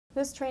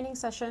This training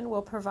session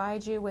will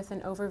provide you with an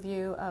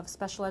overview of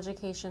special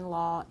education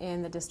law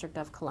in the District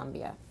of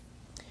Columbia.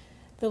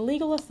 The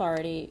legal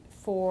authority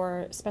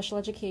for special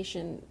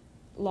education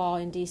law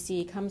in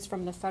D.C. comes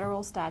from the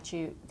federal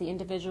statute, the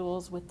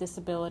Individuals with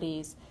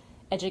Disabilities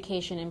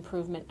Education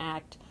Improvement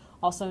Act,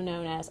 also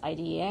known as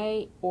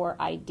IDEA or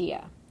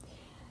IDEA.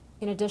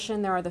 In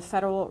addition, there are the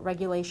federal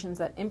regulations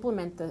that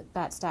implement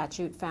that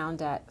statute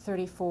found at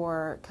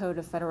 34 Code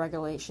of Federal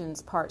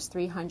Regulations, Parts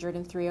 300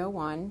 and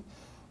 301,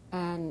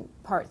 and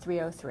Part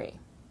 303.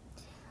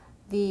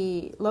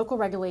 The local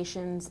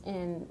regulations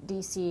in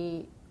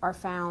D.C. are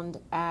found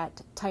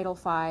at Title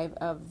V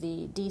of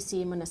the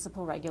D.C.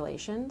 Municipal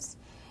Regulations,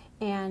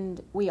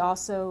 and we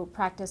also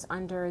practice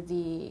under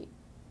the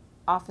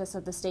Office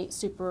of the State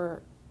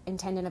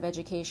Superintendent of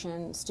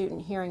Education,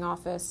 Student Hearing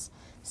Office,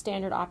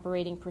 Standard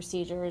Operating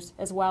Procedures,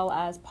 as well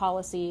as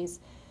policies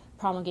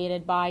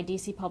promulgated by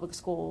D.C. Public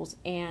Schools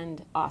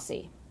and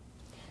OSSI.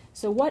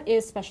 So what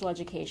is special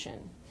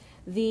education?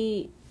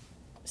 The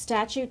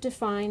statute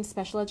defines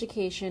special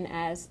education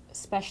as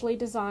specially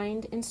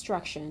designed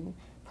instruction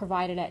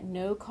provided at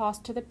no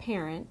cost to the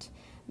parent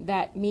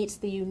that meets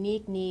the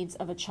unique needs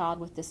of a child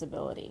with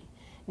disability.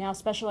 Now,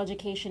 special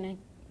education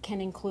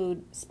can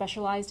include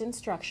specialized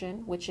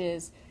instruction, which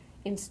is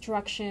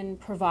instruction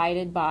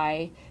provided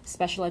by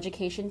special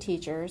education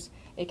teachers.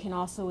 It can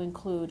also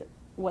include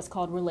what's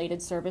called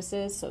related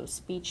services, so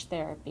speech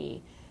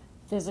therapy,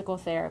 physical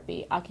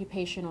therapy,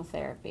 occupational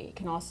therapy. It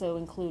can also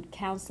include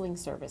counseling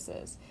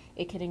services.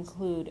 It can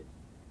include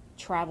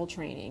travel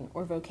training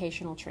or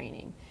vocational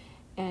training.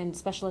 And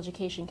special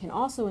education can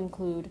also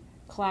include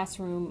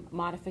classroom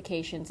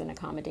modifications and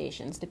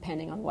accommodations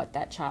depending on what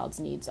that child's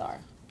needs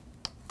are.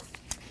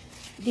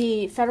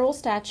 The federal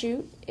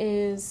statute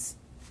is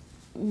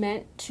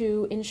meant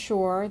to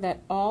ensure that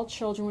all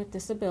children with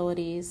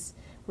disabilities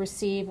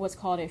receive what's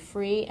called a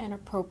free and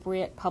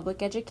appropriate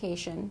public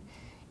education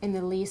in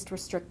the least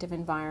restrictive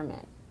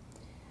environment.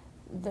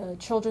 The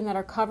children that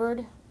are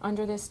covered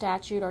under this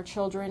statute are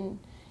children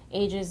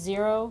ages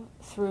 0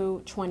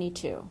 through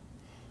 22.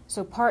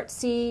 So Part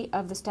C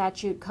of the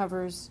statute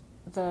covers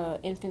the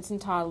infants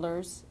and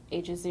toddlers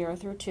ages 0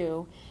 through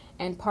 2,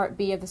 and Part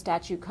B of the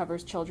statute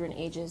covers children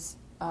ages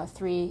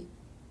 3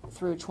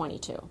 through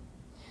 22.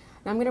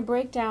 Now I'm going to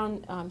break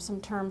down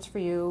some terms for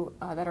you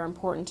that are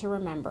important to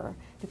remember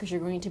because you're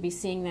going to be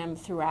seeing them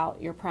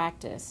throughout your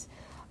practice.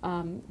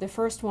 The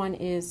first one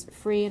is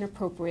free and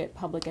appropriate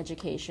public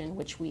education,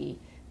 which we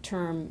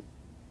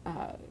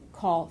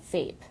call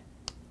FAPE.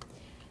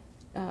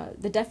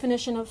 The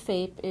definition of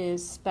FAPE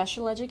is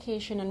special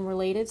education and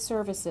related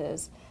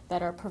services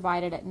that are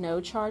provided at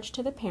no charge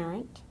to the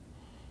parent,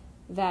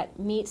 that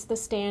meets the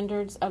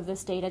standards of the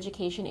state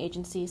education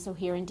agency, so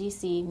here in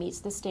D.C. meets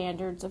the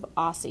standards of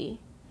OSSI,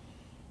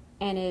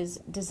 and is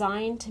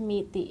designed to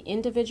meet the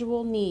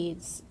individual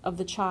needs of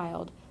the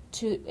child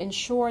to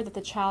ensure that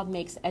the child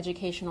makes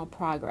educational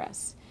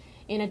progress.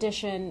 In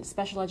addition,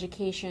 special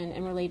education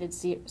and related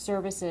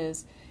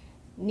services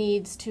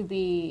needs to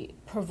be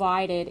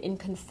provided in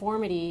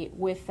conformity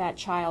with that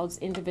child's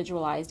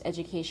individualized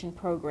education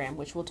program,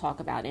 which we'll talk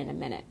about in a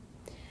minute.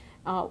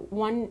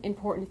 One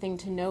important thing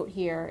to note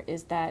here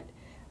is that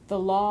the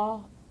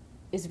law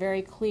is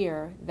very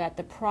clear that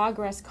the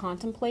progress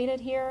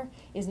contemplated here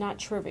is not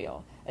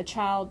trivial.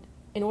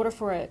 In order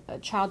for a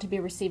child to be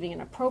receiving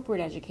an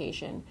appropriate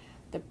education,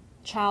 the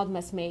child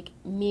must make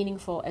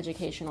meaningful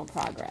educational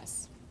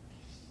progress.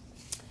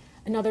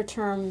 Another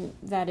term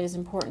that is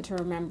important to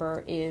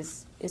remember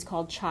is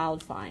called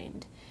child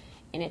find,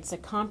 and it's a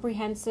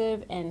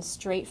comprehensive and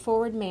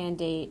straightforward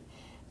mandate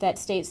that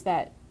states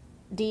that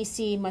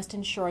D.C. must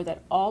ensure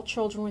that all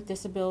children with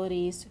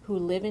disabilities who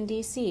live in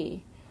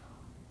D.C.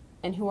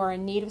 and who are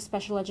in need of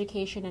special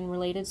education and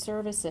related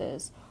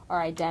services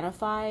are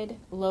identified,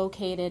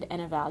 located,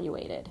 and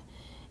evaluated.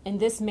 And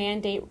this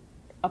mandate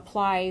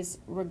applies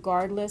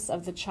regardless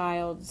of the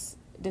child's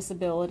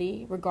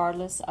disability,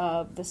 regardless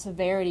of the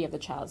severity of the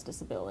child's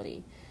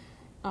disability.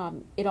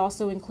 It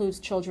also includes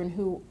children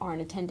who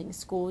aren't attending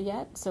school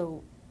yet,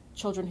 so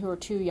children who are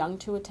too young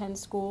to attend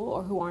school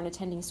or who aren't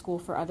attending school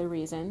for other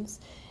reasons.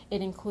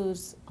 It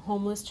includes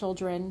homeless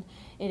children.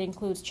 It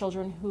includes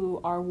children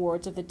who are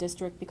wards of the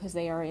district because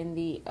they are in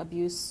the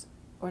abuse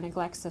or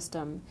neglect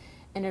system.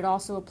 And it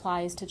also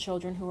applies to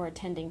children who are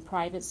attending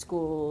private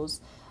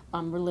schools,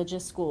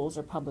 religious schools,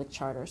 or public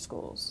charter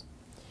schools.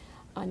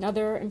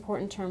 Another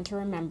important term to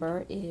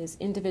remember is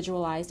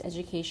individualized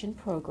education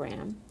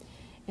program.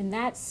 And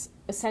that's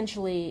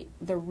essentially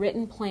the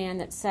written plan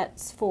that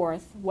sets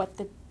forth what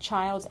the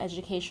child's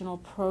educational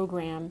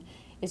program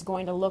is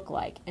going to look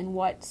like and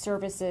what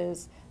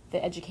services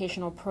the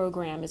educational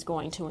program is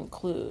going to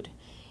include.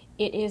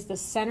 It is the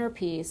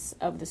centerpiece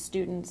of the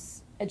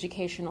student's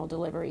educational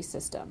delivery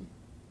system.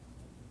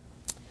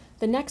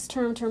 The next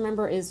term to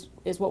remember is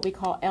what we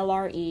call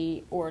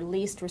LRE, or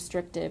least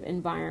restrictive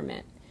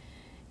environment.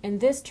 And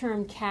this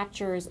term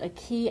captures a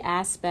key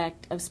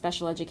aspect of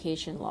special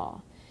education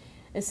law.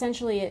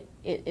 Essentially,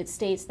 it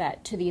states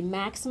that to the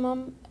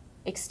maximum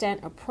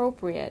extent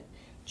appropriate,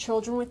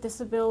 children with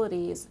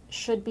disabilities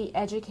should be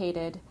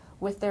educated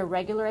with their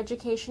regular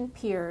education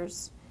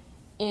peers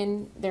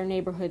in their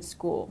neighborhood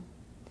school.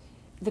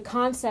 The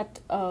concept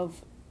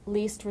of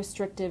least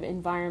restrictive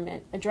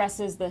environment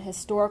addresses the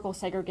historical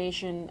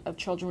segregation of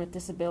children with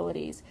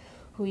disabilities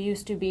who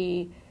used to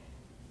be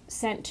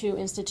sent to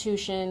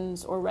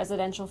institutions or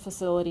residential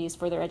facilities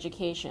for their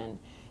education.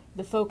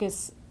 The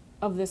focus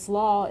of this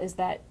law is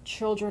that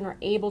children are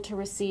able to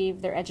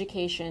receive their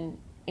education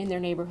in their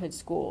neighborhood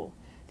school.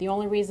 The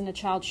only reason a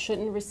child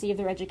shouldn't receive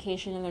their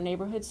education in their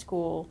neighborhood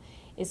school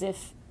is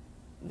if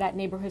that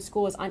neighborhood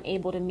school is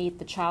unable to meet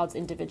the child's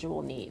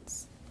individual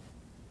needs.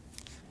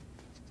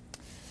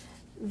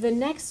 The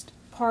next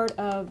part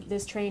of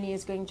this training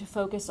is going to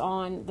focus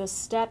on the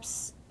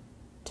steps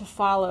to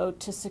follow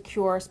to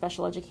secure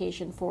special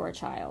education for a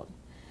child.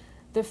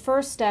 The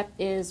first step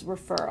is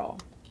referral.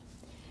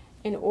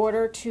 In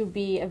order to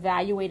be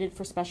evaluated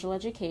for special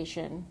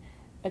education,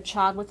 a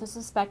child with a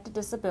suspected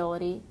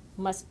disability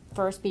must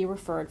first be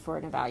referred for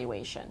an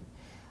evaluation.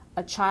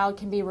 A child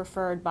can be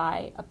referred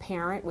by a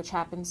parent, which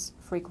happens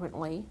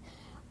frequently.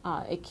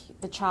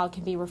 The child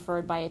can be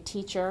referred by a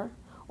teacher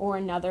or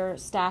another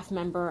staff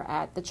member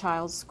at the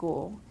child's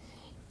school.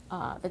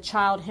 The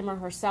child, him or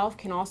herself,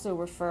 can also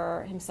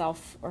refer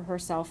himself or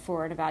herself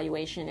for an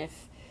evaluation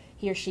if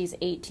he or she's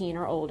 18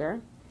 or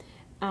older.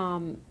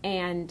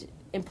 And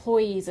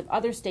employees of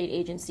other state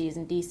agencies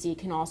in D.C.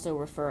 can also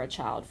refer a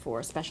child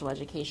for special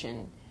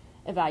education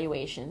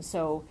evaluation.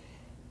 So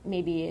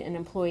maybe an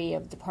employee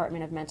of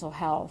Department of Mental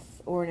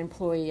Health or an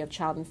employee of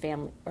Child and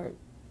Family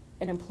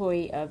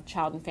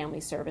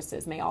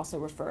Services may also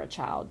refer a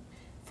child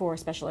for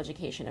special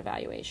education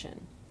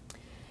evaluation.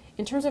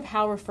 In terms of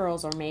how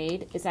referrals are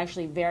made, it's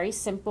actually very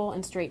simple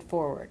and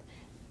straightforward.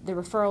 The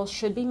referrals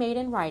should be made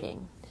in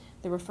writing.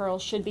 The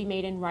referrals should be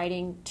made in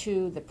writing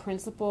to the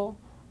principal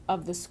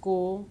of the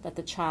school that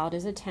the child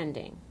is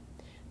attending.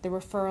 The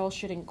referral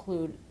should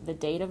include the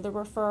date of the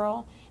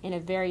referral and a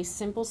very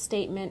simple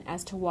statement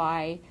as to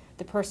why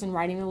the person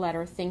writing the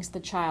letter thinks the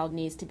child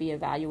needs to be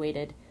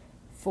evaluated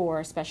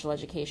for special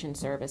education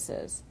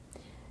services.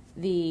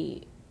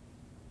 The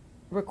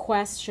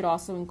request should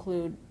also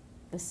include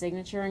the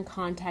signature and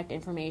contact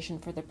information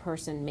for the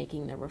person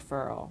making the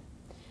referral.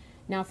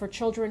 Now, for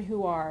children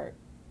who are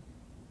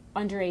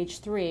under age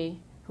 3,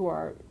 who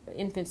are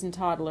infants and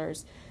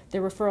toddlers, the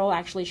referral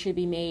actually should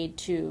be made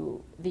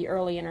to the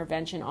Early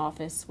Intervention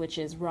Office, which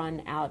is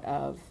run out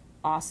of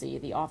OSSE,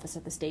 the Office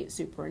of the State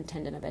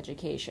Superintendent of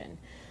Education.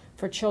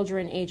 For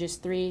children ages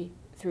 3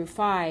 through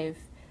 5,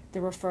 the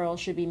referral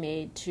should be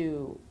made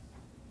to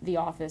the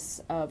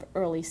Office of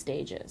Early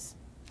Stages.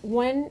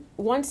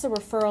 Once a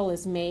referral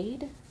is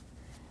made,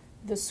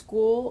 the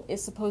school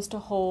is supposed to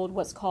hold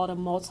what's called a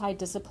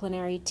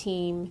multidisciplinary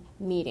team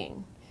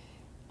meeting.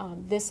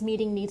 This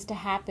meeting needs to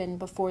happen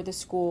before the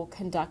school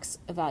conducts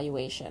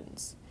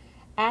evaluations.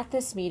 At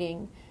this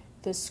meeting,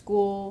 the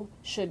school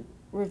should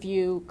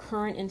review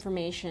current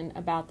information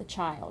about the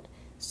child.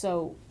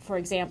 So, for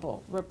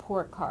example,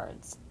 report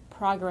cards,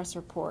 progress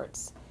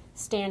reports,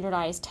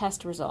 standardized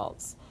test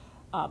results.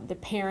 The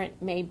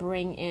parent may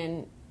bring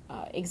in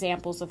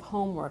examples of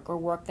homework or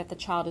work that the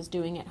child is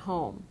doing at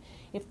home.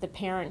 If the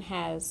parent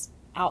has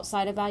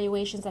outside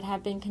evaluations that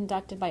have been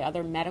conducted by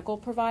other medical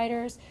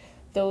providers,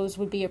 those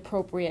would be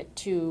appropriate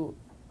to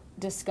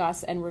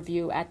discuss and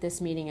review at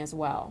this meeting as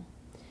well.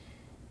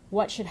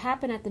 What should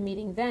happen at the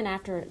meeting then,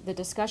 after the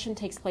discussion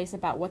takes place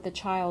about what the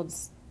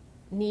child's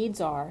needs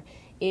are,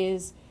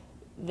 is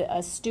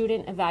a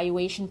student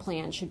evaluation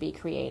plan should be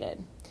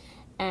created.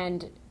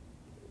 And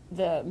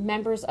the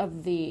members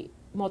of the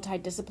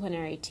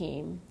multidisciplinary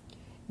team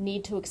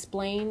need to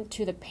explain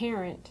to the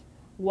parent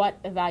what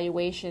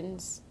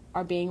evaluations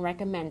are being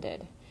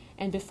recommended.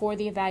 And before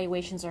the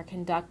evaluations are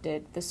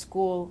conducted, the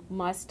school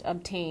must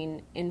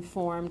obtain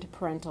informed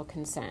parental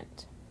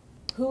consent.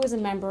 Who is a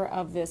member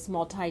of this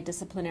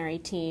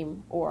multidisciplinary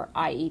team or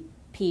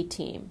IEP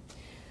team?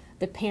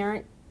 The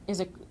parent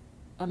is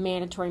a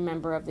mandatory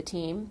member of the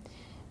team.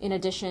 In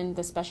addition,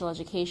 the special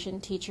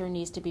education teacher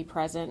needs to be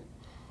present.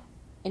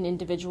 An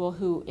individual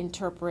who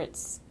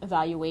interprets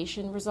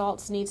evaluation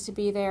results needs to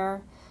be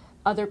there.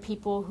 Other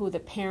people who the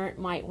parent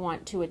might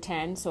want to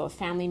attend, so a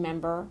family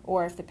member,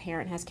 or if the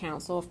parent has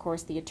counsel, of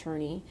course the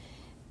attorney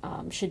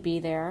should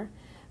be there.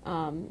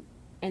 And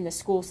the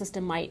school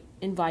system might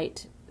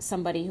invite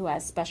somebody who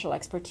has special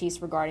expertise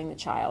regarding the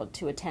child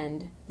to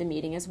attend the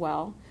meeting as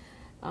well.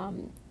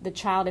 The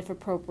child, if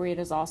appropriate,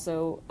 is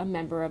also a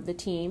member of the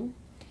team.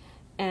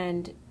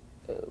 And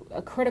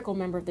a critical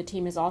member of the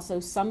team is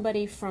also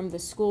somebody from the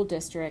school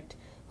district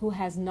who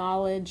has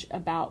knowledge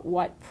about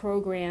what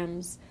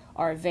programs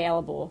are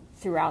available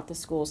throughout the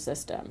school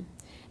system,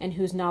 and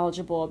who's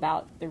knowledgeable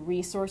about the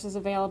resources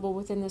available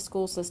within the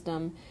school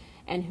system,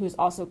 and who's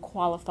also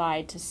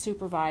qualified to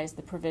supervise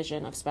the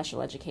provision of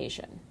special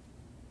education.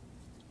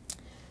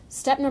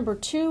 Step number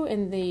 2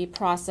 in the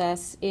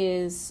process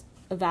is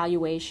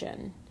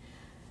evaluation.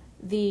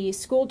 The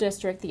school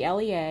district, the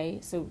LEA,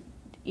 so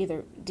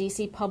either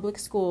DC Public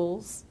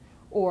Schools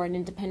or an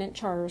independent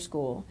charter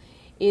school,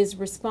 is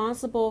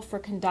responsible for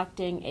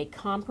conducting a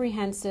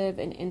comprehensive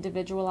and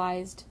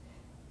individualized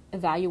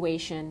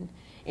evaluation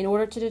in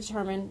order to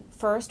determine,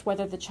 first,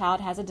 whether the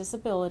child has a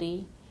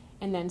disability,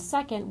 and then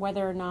second,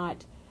 whether or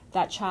not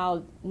that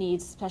child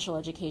needs special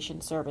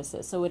education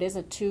services. So it is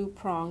a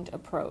two-pronged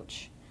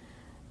approach.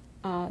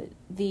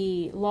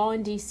 The law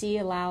in DC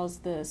allows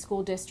the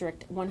school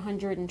district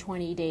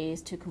 120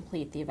 days to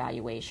complete the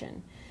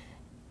evaluation.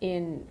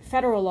 In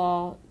federal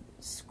law,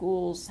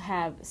 schools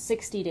have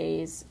 60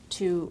 days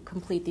to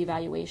complete the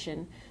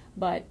evaluation,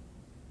 but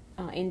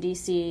in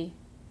DC,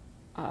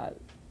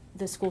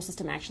 the school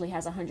system actually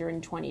has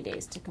 120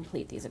 days to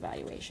complete these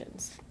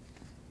evaluations.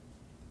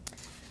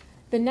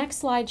 The next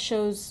slide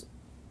shows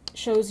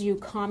you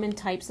common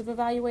types of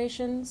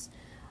evaluations.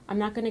 I'm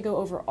not going to go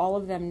over all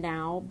of them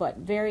now, but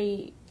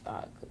very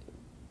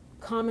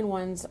common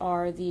ones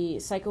are the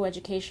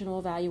psychoeducational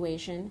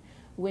evaluation,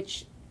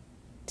 which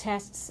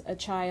tests a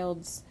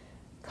child's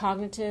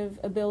cognitive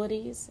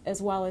abilities as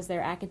well as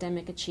their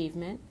academic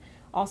achievement.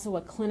 Also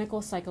a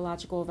clinical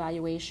psychological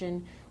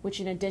evaluation, which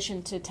in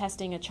addition to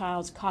testing a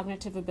child's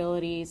cognitive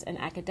abilities and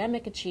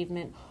academic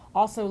achievement,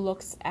 also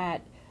looks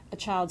at a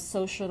child's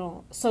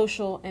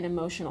social and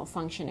emotional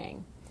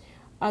functioning.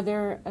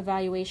 Other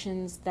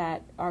evaluations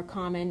that are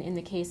common in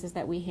the cases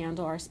that we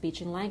handle are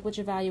speech and language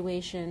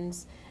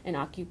evaluations and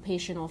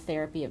occupational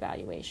therapy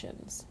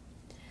evaluations.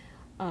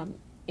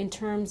 In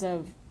terms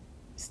of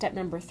step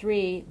number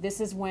 3, this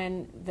is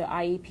when the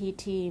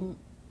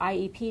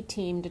IEP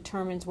team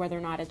determines whether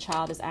or not a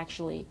child is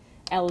actually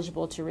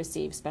eligible to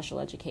receive special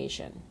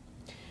education.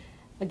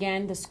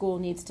 Again, the school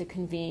needs to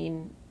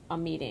convene a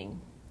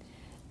meeting.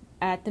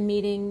 At the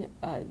meeting,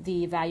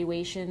 the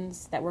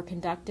evaluations that were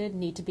conducted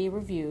need to be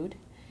reviewed,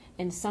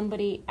 and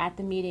somebody at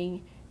the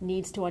meeting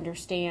needs to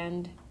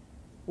understand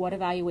what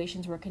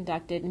evaluations were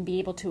conducted and be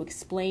able to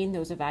explain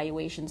those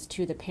evaluations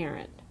to the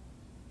parent.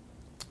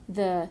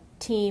 The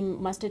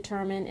team must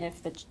determine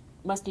if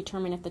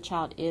the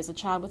child is a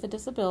child with a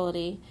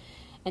disability,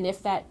 and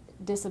if that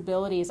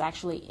disability is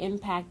actually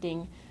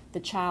impacting the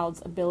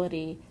child's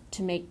ability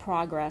to make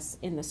progress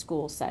in the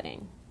school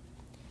setting.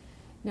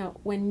 Now,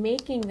 when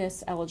making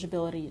this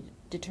eligibility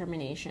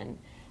determination,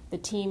 the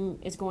team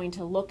is going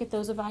to look at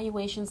those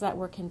evaluations that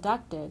were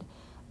conducted,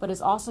 but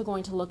is also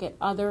going to look at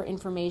other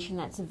information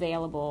that's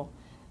available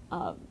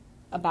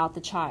about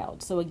the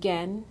child. So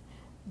again,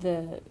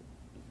 the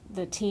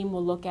team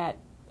will look at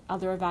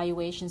other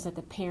evaluations that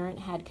the parent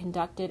had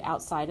conducted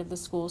outside of the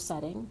school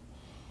setting.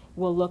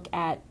 We'll look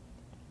at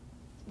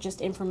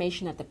just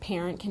information that the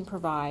parent can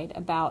provide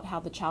about how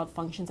the child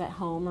functions at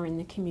home or in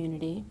the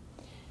community.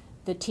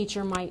 The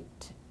teacher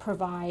might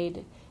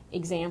provide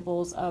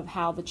examples of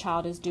how the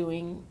child is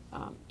doing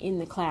in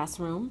the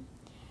classroom.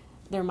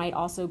 There might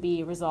also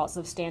be results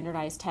of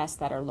standardized tests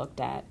that are looked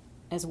at,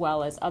 as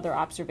well as other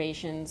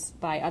observations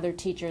by other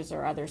teachers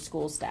or other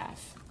school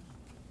staff.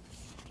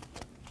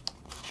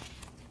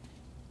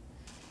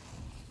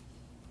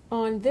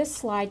 On this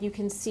slide, you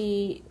can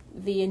see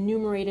the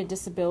enumerated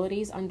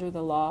disabilities under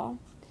the law.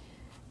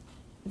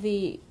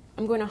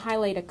 I'm going to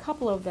highlight a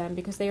couple of them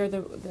because they are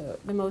the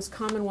most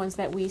common ones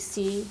that we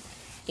see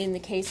in the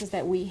cases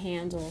that we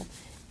handle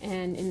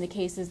and in the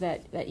cases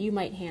that you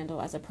might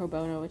handle as a pro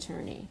bono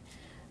attorney.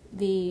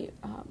 The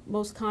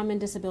most common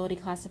disability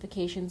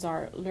classifications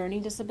are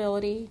learning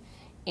disability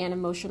and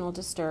emotional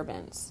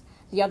disturbance.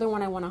 The other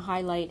one I want to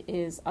highlight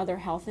is other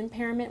health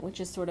impairment, which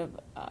is sort of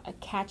a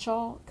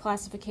catch-all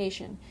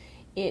classification.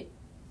 It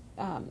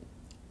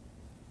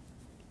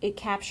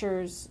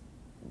captures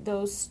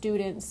those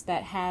students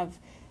that have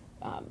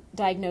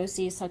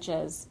diagnoses such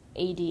as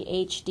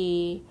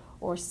ADHD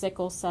or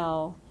sickle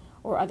cell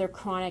or other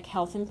chronic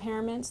health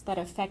impairments that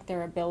affect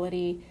their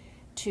ability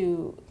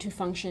to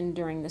function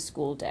during the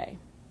school day.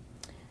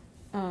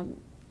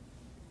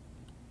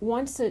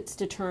 Once it's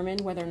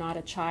determined whether or not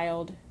a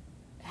child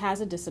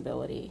has a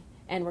disability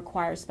and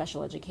requires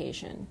special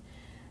education,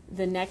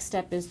 the next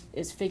step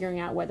is figuring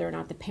out whether or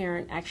not the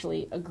parent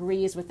actually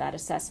agrees with that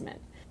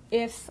assessment.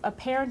 If a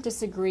parent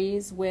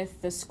disagrees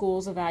with the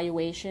school's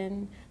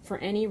evaluation for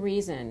any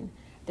reason,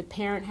 the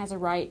parent has a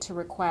right to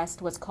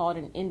request what's called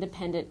an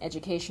independent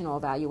educational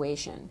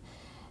evaluation.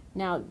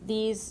 Now,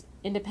 these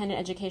independent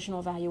educational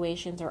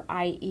evaluations, or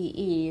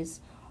IEEs,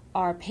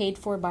 are paid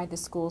for by the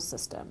school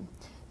system.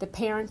 The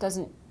parent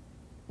doesn't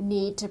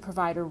need to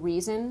provide a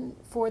reason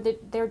for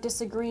their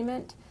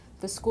disagreement.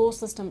 The school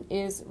system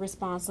is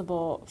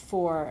responsible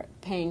for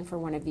paying for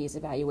one of these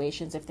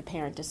evaluations if the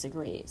parent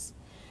disagrees.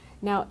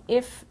 Now,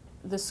 if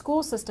the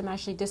school system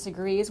actually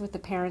disagrees with the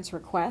parent's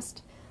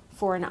request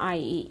for an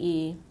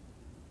IEE,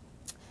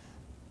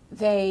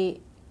 they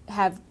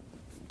have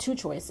two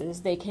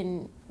choices. They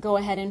can go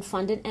ahead and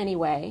fund it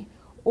anyway,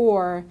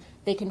 or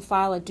they can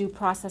file a due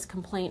process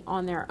complaint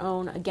on their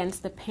own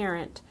against the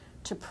parent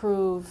to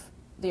prove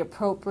the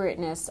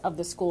appropriateness of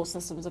the school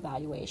system's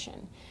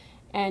evaluation.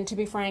 And to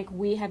be frank,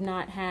 we have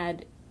not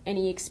had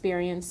any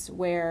experience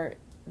where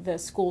the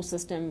school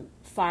system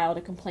filed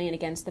a complaint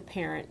against the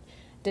parent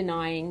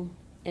denying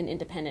an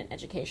independent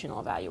educational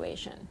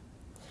evaluation.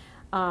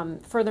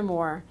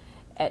 Furthermore,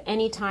 at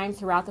any time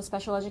throughout the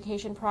special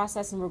education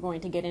process, and we're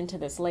going to get into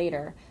this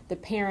later, the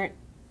parent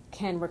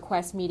can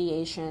request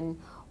mediation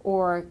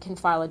or can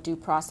file a due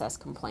process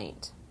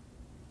complaint.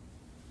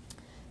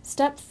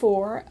 Step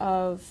 4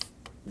 of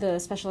the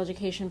special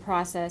education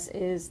process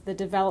is the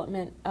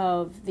development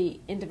of the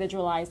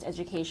individualized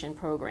education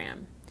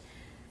program.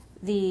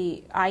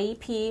 The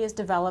IEP is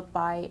developed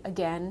by,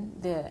 again,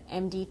 the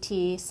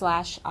MDT/IEP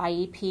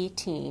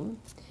team.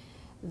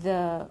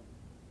 The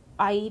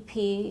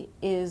IEP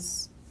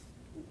is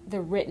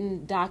the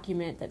written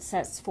document that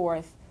sets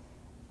forth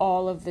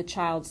all of the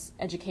child's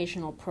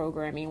educational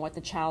programming, what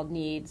the child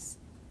needs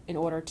in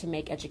order to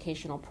make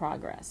educational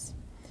progress.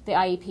 The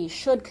IEP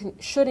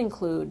should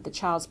include the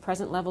child's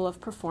present level of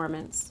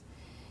performance,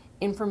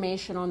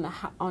 information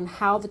on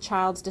how the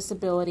child's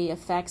disability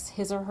affects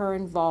his or her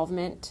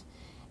involvement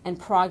and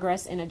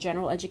progress in a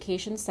general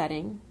education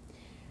setting.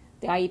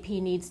 The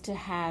IEP needs to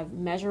have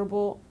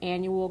measurable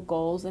annual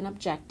goals and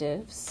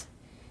objectives.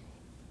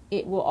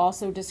 It will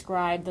also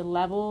describe the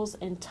levels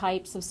and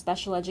types of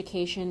special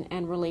education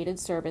and related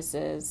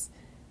services,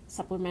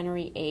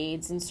 supplementary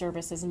aids and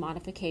services and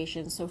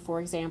modifications. So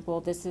for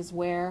example, this is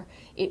where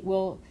it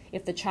will,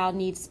 if the child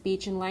needs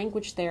speech and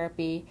language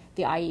therapy,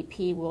 the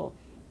IEP will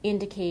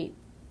indicate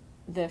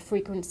the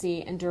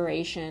frequency and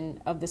duration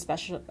of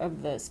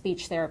the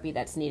speech therapy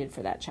that's needed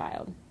for that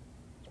child.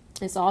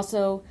 It's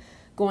also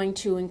going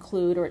to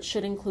include, or it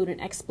should include, an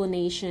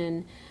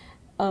explanation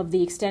of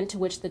the extent to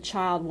which the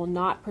child will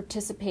not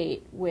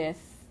participate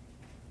with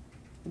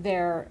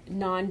their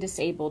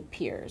non-disabled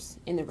peers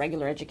in the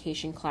regular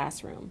education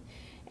classroom.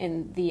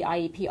 And the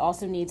IEP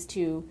also needs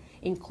to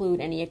include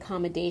any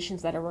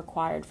accommodations that are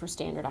required for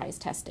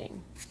standardized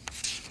testing.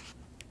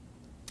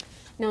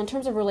 Now, in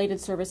terms of related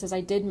services,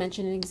 I did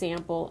mention an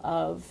example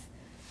of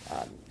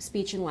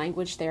speech and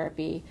language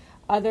therapy.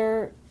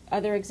 Other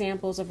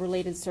examples of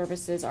related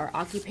services are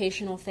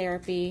occupational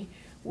therapy,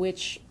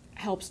 which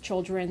helps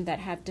children that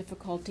have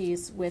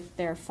difficulties with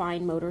their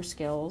fine motor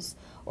skills,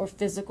 or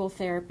physical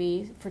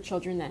therapy for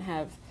children that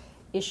have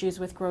issues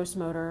with gross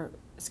motor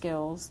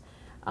skills.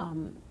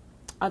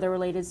 Other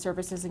related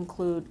services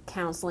include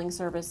counseling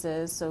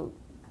services, so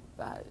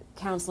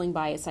counseling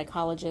by a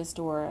psychologist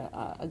or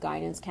a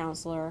guidance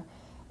counselor,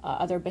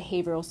 other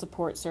behavioral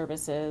support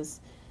services,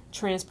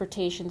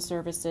 transportation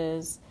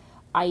services.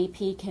 The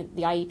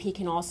IEP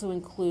can also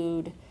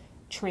include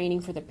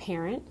training for the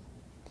parent,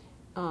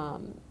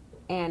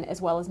 and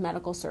as well as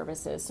medical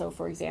services. So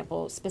for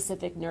example,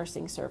 specific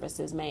nursing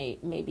services may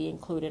be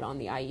included on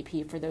the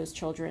IEP for those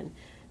children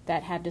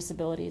that have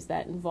disabilities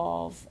that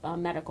involve a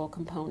medical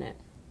component.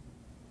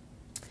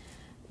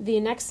 The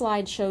next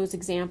slide shows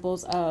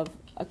examples of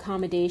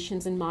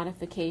accommodations and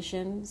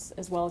modifications,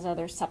 as well as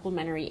other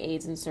supplementary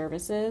aids and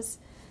services.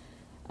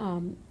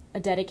 A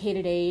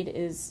dedicated aid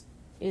is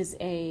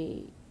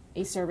a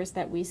service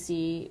that we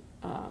see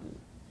on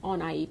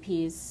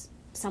IEPs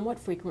somewhat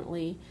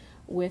frequently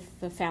with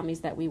the families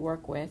that we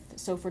work with.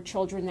 So for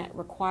children that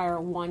require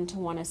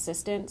one-to-one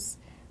assistance,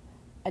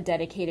 a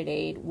dedicated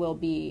aid will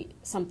be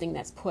something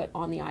that's put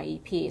on the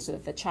IEP so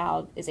that the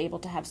child is able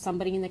to have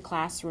somebody in the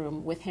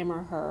classroom with him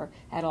or her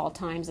at all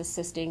times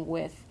assisting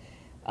with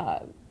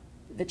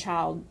the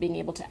child being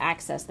able to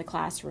access the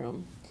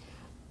classroom.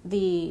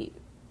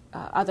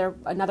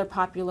 Another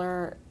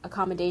popular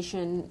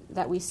accommodation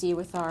that we see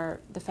with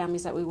the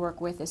families that we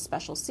work with is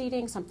special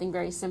seating, something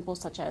very simple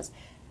such as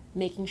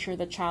making sure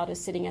the child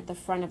is sitting at the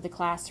front of the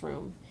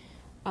classroom.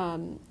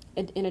 In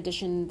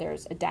addition,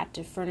 there's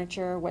adaptive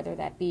furniture, whether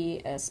that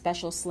be a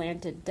special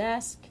slanted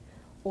desk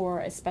or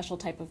a special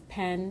type of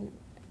pen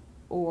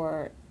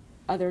or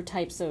other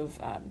types of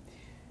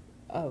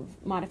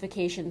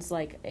modifications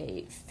like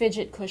a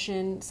fidget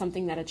cushion,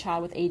 something that a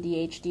child with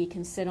ADHD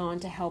can sit on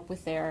to help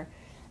with their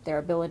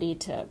ability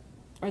to,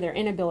 or their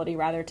inability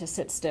rather, to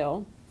sit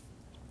still.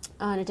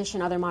 In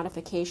addition, other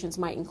modifications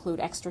might include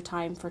extra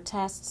time for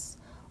tests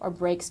or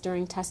breaks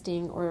during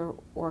testing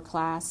or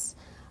class.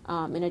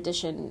 In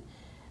addition,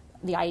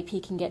 the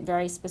IEP can get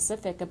very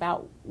specific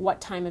about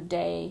what time of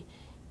day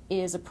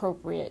is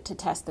appropriate to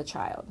test the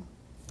child.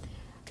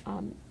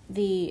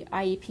 The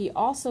IEP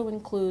also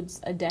includes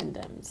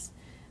addendums.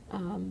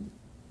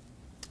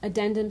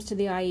 Addendums to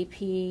the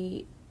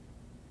IEP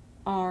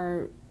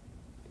are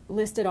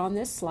listed on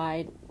this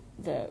slide.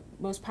 The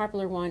most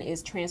popular one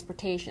is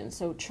transportation.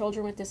 So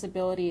children with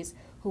disabilities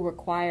who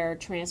require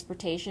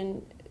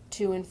transportation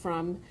to and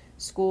from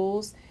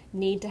schools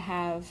need to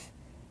have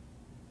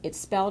it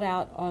spelled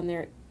out on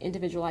their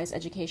individualized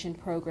education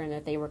program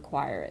that they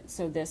require it.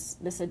 So this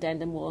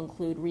addendum will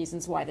include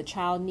reasons why the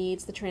child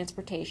needs the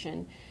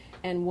transportation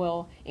and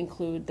will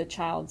include the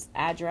child's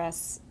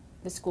address,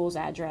 the school's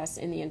address,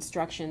 and the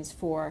instructions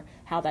for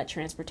how that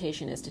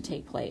transportation is to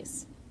take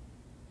place.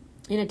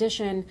 In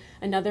addition,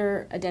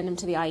 another addendum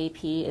to the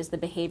IEP is the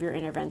behavior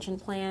intervention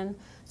plan.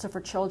 So for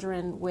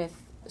children with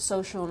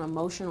social and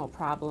emotional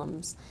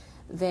problems,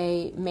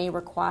 they may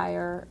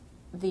require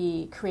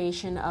the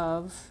creation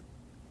of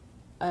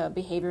a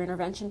behavior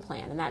intervention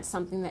plan, and that's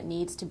something that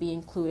needs to be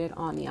included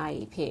on the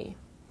IEP.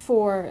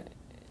 For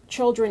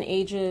children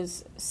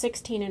ages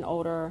 16 and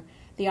older,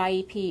 the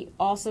IEP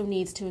also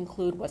needs to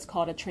include what's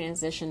called a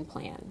transition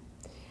plan.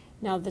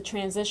 Now, the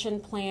transition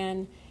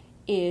plan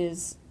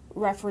is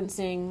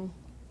referencing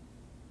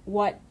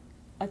what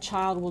a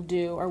child will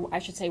do, or I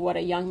should say what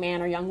a young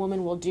man or young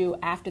woman will do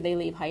after they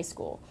leave high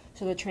school.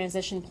 So the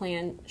transition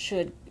plan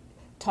should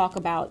talk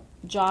about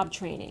job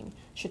training,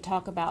 should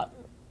talk about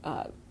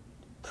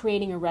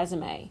creating a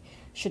resume,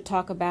 should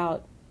talk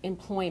about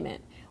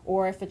employment,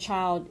 or if a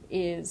child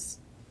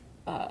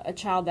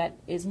that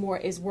is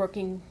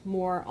working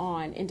more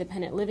on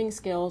independent living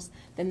skills,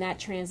 then that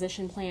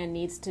transition plan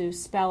needs to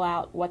spell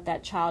out what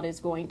that child is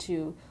going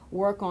to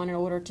work on in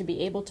order to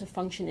be able to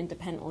function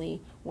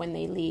independently when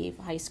they leave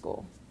high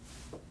school.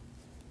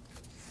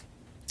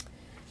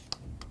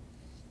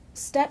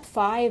 Step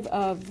 5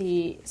 of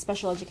the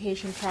special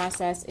education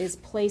process is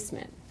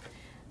placement.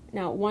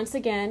 Now, once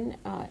again,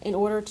 in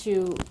order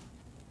to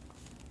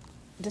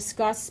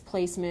discuss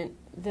placement,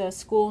 the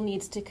school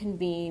needs to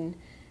convene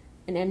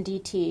an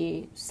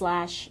MDT/IEP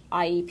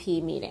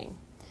meeting.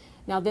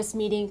 Now, this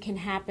meeting can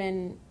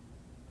happen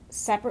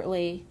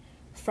separately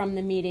from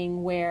the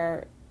meeting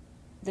where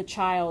the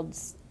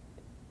child's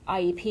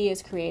IEP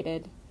is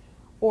created,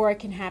 or it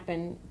can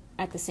happen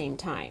at the same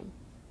time.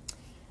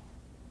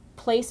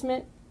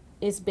 Placement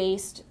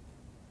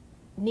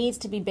needs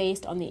to be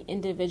based on the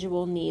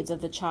individual needs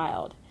of the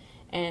child,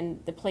 and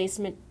the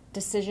placement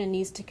decision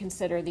needs to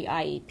consider the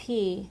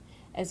IEP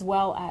as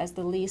well as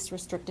the least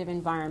restrictive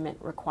environment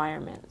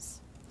requirements.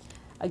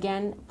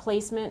 Again,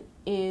 placement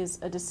is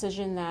a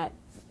decision that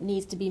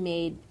needs to be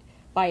made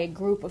by a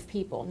group of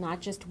people,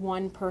 not just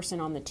one person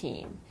on the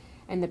team.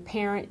 And the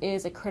parent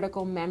is a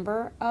critical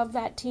member of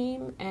that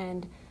team,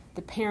 and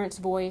the parent's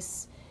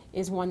voice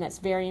is one that's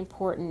very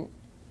important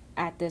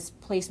at this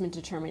placement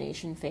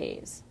determination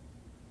phase.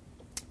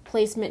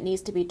 Placement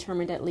needs to be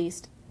determined at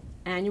least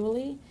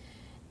annually,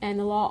 and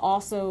the law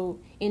also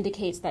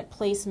indicates that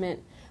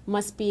placement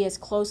must be as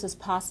close as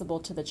possible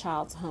to the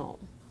child's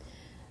home.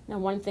 Now,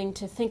 one thing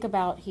to think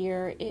about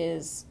here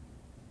is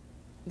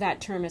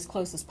that term as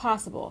close as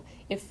possible.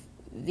 If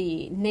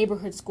the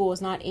neighborhood school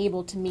is not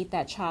able to meet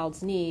that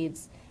child's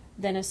needs,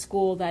 then a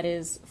school that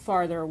is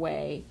farther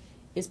away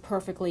is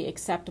perfectly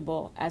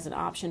acceptable as an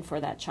option for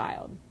that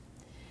child.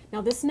 Now,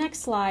 this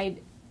next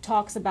slide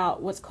talks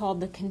about what's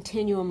called the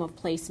continuum of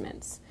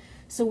placements.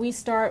 So we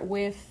start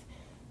with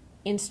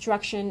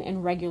instruction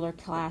in regular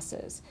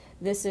classes.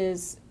 This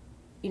is,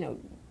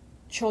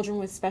 children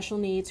with special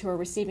needs who are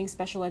receiving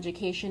special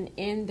education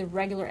in the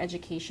regular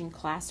education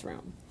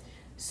classroom.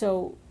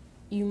 So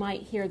you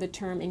might hear the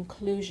term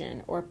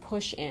inclusion or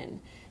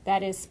push-in.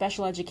 That is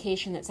special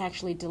education that's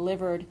actually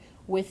delivered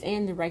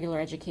within the regular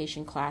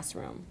education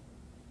classroom.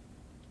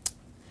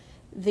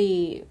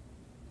 The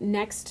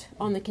next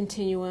on the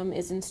continuum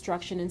is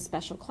instruction in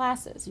special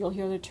classes. You'll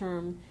hear the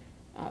term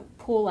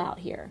pull out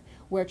here,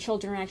 where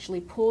children are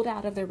actually pulled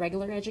out of their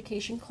regular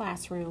education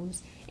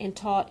classrooms and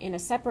taught in a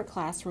separate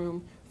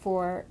classroom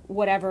for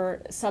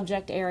whatever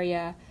subject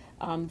area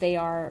they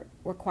are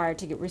required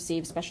to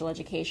receive special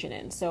education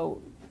in.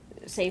 So,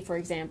 say for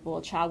example,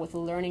 a child with a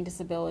learning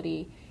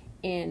disability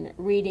in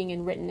reading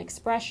and written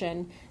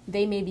expression,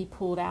 they may be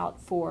pulled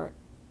out for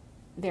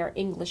their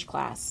English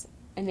class,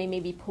 and they may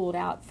be pulled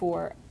out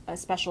for a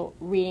special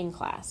reading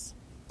class.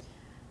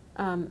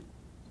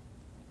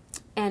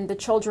 And the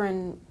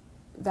children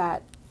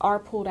that are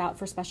pulled out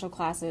for special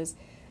classes,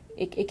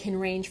 it can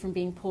range from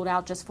being pulled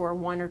out just for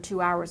 1 or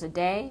 2 hours a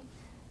day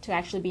to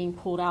actually being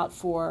pulled out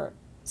for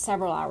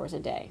several hours a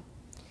day.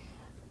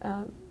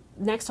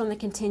 Next on the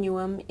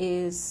continuum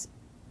is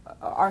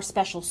our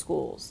special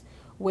schools,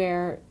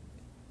 where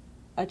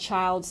a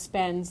child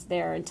spends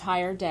their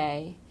entire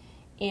day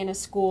in a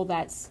school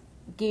that's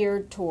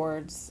geared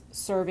towards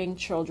serving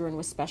children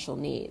with special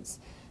needs.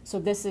 So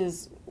this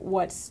is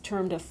what's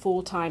termed a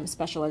full-time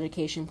special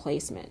education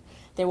placement.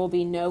 There will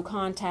be no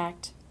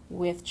contact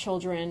with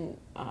children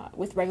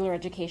with regular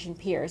education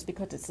peers,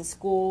 because it's a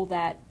school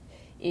that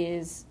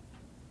is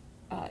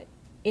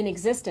in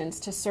existence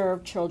to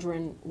serve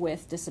children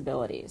with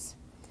disabilities.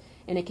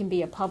 And it can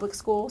be a public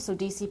school, so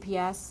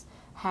DCPS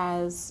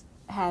has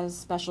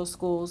special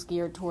schools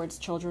geared towards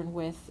children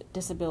with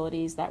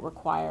disabilities that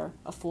require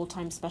a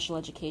full-time special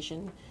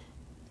education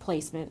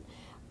placement,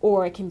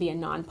 or it can be a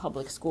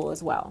non-public school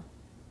as well.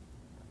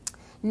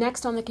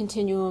 Next on the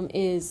continuum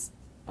is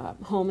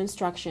home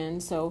instruction.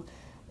 So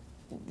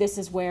this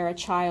is where a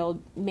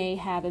child may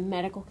have a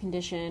medical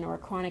condition or a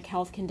chronic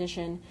health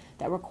condition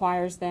that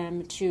requires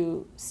them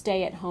to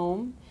stay at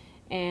home,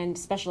 and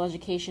special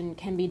education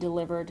can be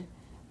delivered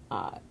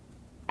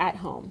at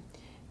home.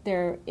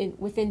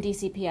 Within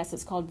DCPS,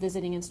 it's called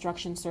Visiting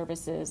Instruction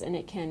Services, and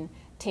it can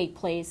take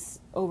place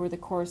over the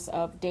course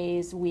of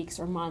days, weeks,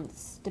 or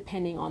months,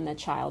 depending on the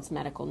child's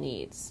medical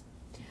needs.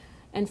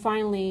 And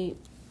finally,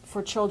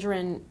 for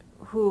children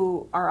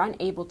who are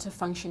unable to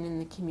function in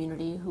the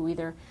community, who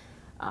either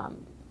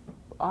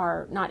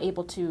are not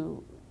able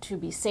to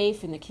be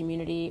safe in the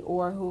community,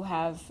 or who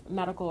have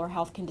medical or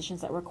health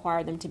conditions that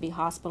require them to be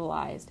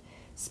hospitalized,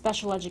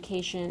 special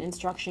education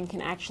instruction can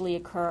actually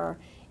occur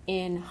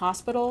in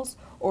hospitals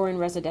or in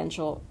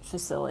residential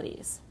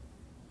facilities.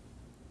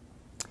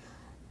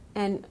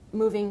 And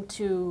moving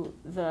to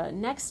the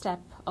next step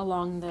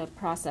along the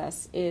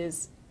process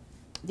is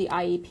the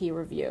IEP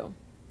review.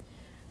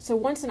 So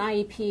once an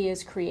IEP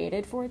is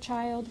created for a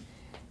child,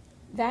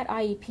 that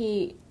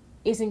IEP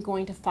isn't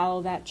going to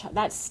follow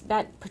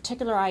that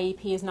particular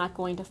IEP is not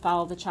going to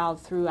follow the child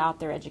throughout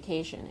their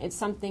education.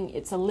 It's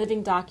a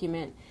living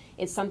document.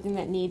 It's something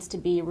that needs to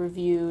be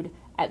reviewed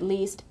at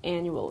least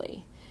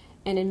annually.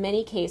 And in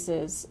many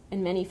cases,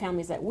 in many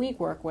families that we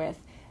work with,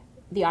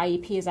 the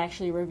IEP is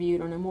actually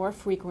reviewed on a more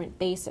frequent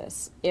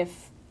basis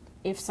if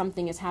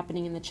something is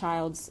happening in the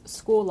child's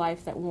school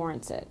life that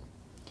warrants it.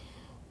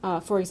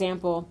 For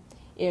example,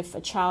 if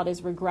a child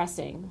is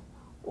regressing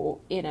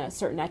in a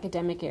certain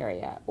academic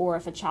area, or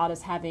if a child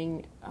is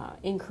having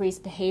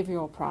increased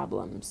behavioral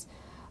problems,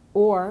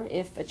 or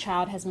if a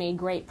child has made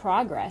great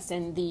progress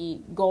and the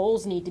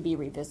goals need to be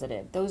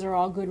revisited. Those are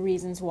all good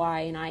reasons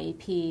why an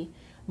IEP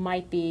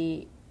might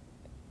be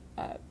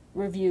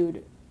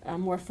reviewed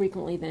more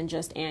frequently than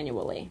just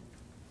annually.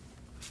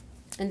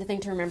 And the thing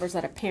to remember is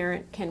that a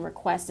parent can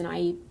request an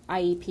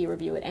IEP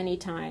review at any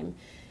time,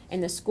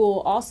 and the school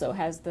also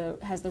has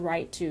the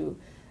right to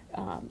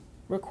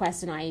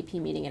request an IEP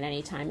meeting at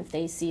any time if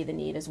they see the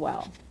need as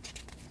well.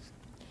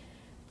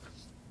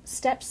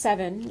 Step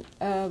 7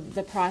 of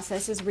the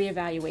process is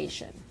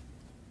reevaluation.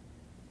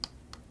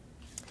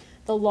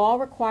 The law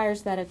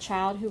requires that a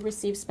child who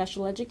receives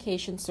special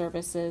education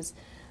services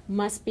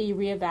must be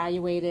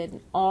reevaluated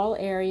in all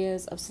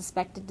areas of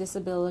suspected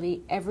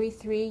disability every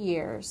 3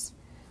 years,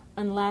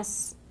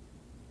 unless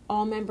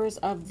all members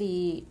of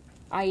the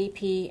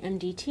IEP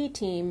MDT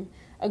team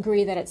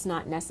agree that it's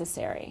not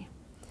necessary.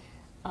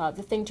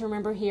 The thing to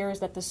remember here is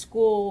that the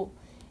school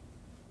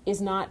is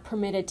not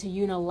permitted to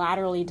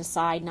unilaterally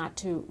decide not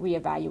to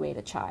reevaluate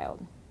a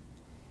child.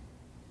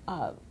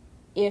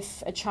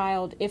 If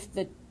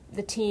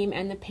the team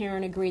and the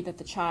parent agree that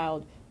the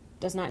child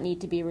does not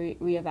need to be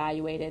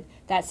reevaluated,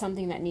 that's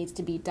something that needs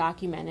to be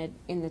documented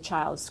in the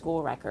child's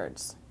school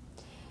records.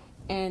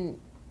 And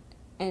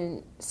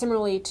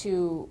similarly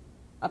to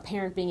a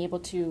parent being able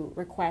to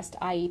request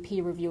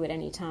IEP review at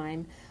any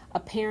time, a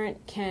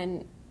parent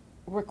can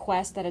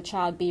request that a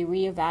child be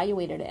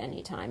reevaluated at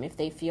any time if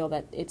they feel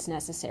that it's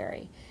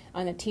necessary.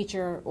 And a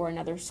teacher or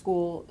another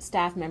school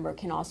staff member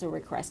can also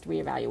request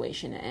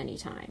reevaluation at any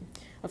time.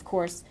 Of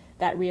course,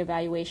 that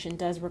reevaluation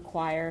does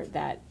require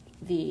that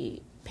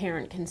the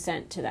parent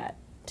consent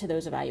to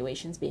those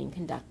evaluations being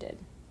conducted.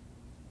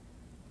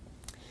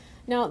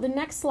 Now, the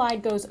next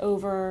slide goes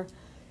over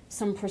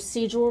some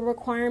procedural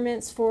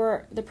requirements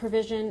for the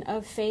provision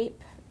of FAPE,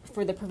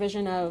 for the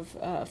provision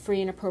of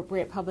free and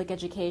appropriate public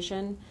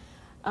education.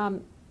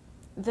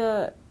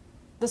 The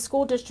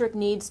school district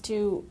needs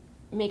to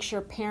make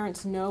sure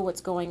parents know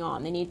what's going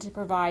on. They need to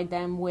provide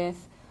them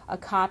with a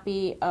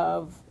copy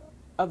of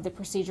the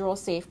procedural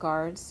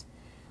safeguards.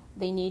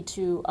 They need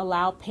to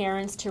allow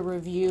parents to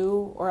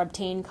review or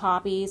obtain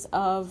copies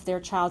of their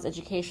child's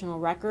educational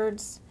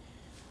records.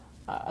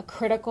 A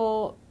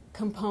critical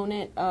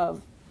component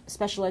of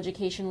special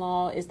education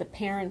law is the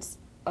parent's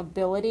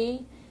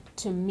ability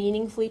to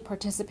meaningfully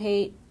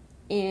participate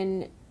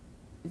in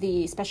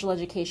the special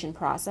education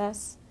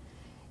process.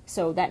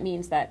 So that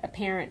means that a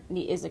parent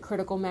is a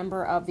critical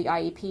member of the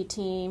IEP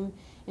team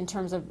in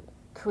terms of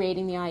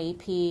creating the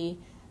IEP,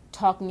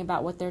 talking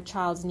about what their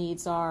child's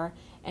needs are,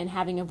 and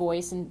having a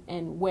voice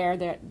in where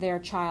their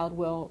child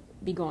will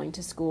be going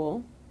to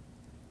school.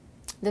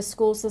 The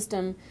school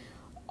system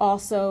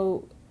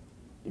also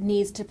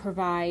needs to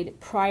provide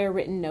prior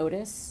written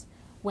notice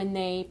when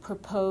they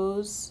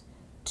propose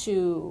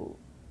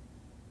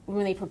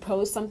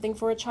something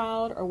for a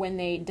child, or when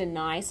they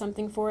deny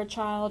something for a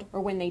child, or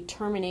when they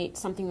terminate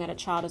something that a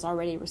child is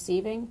already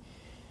receiving.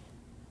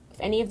 If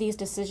any of these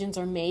decisions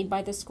are made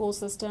by the school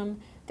system,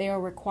 they are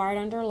required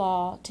under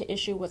law to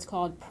issue what's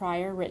called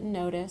prior written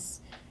notice,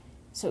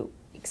 so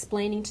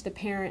explaining to the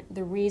parent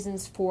the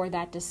reasons for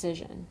that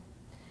decision.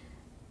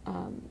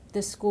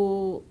 The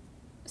school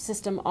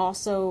system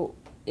also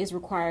is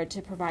required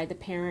to provide the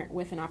parent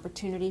with an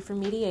opportunity for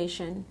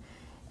mediation,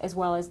 as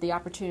well as the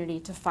opportunity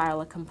to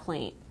file a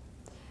complaint.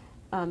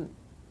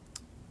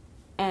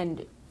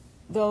 And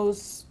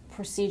those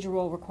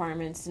procedural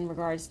requirements in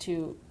regards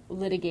to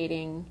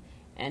litigating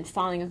and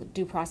filing a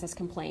due process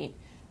complaint,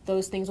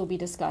 those things will be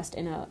discussed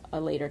in a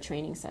later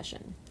training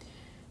session.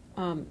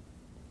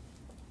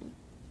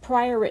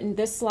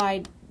 This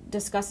slide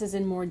discusses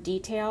in more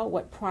detail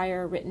what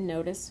prior written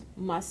notice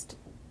must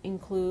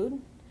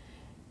include,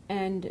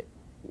 and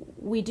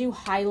we do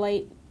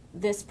highlight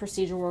this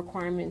procedural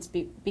requirements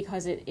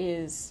because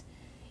it's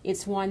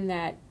one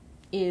that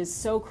is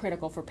so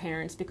critical for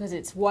parents, because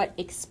it's what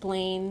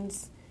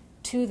explains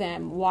to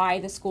them why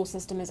the school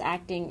system is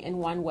acting in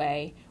one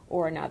way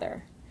or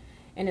another.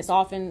 And it's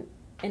often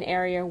an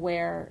area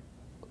where,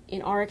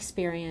 in our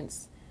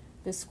experience,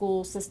 the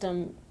school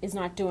system is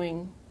not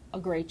doing a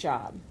great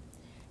job.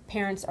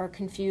 Parents are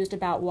confused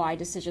about why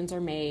decisions are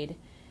made,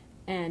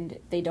 and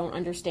they don't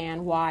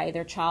understand why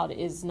their child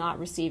is not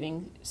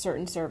receiving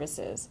certain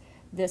services.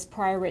 This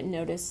prior written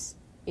notice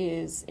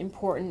is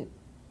important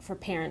for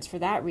parents for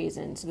that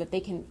reason, so that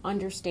they can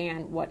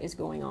understand what is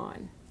going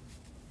on.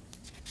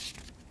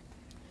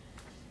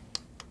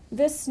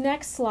 This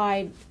next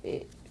slide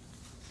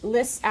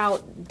lists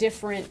out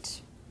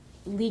different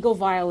legal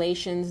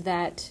violations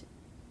that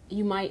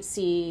you might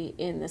see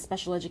in the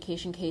special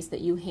education case that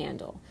you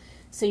handle.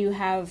 So you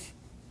have,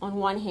 on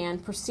one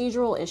hand,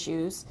 procedural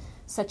issues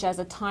such as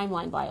a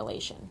timeline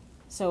violation.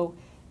 So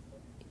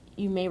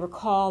you may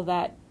recall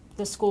that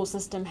the school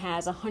system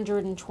has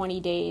 120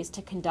 days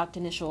to conduct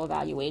initial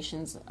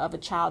evaluations of a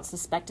child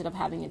suspected of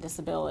having a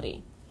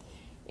disability.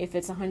 If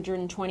it's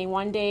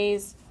 121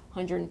 days,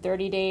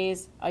 130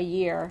 days, a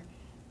year,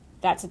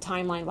 that's a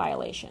timeline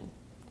violation.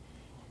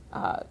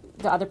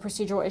 The other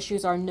procedural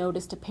issues are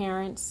notice to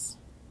parents,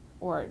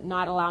 or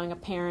not allowing a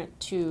parent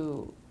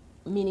to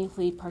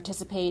meaningfully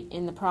participate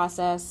in the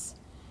process.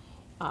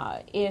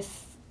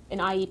 If an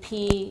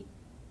IEP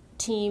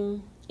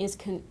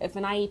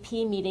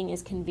meeting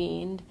is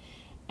convened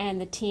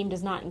and the team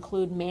does not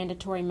include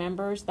mandatory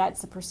members,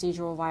 that's a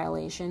procedural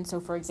violation. So,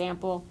 for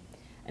example,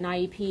 an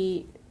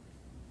IEP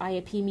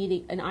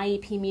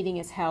meeting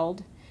is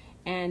held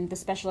and the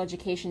special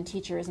education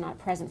teacher is not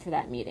present for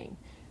that meeting.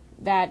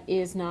 That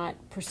is not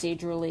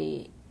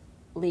procedurally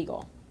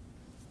legal.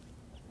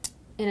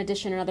 In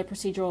addition, another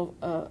procedural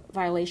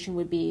violation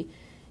would be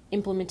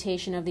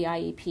implementation of the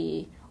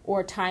IEP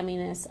or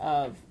timeliness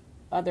of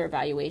other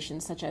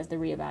evaluations, such as the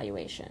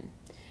reevaluation.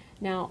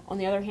 Now, on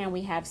the other hand,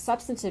 we have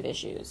substantive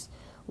issues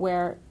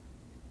where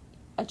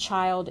a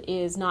child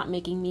is not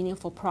making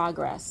meaningful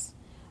progress.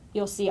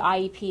 You'll see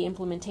IEP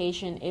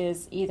implementation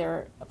is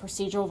either a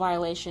procedural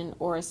violation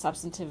or a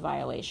substantive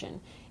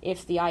violation.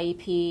 If the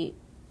IEP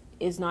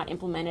is not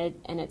implemented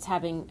and it's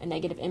having a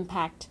negative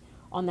impact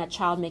on that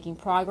child making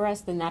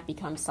progress, then that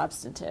becomes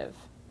substantive.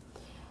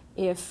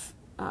 If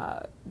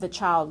the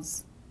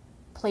child's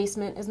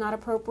placement is not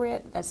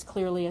appropriate, that's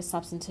clearly a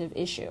substantive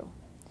issue.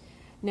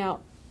 Now,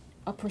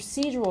 a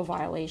procedural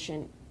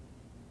violation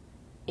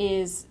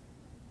is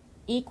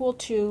equal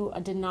to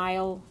a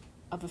denial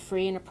of a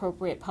free and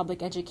appropriate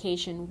public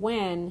education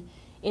when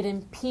it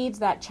impedes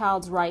that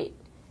child's right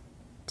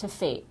to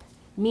FAPE,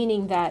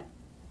 meaning that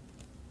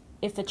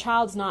if the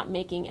child's not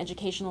making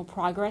educational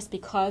progress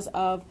because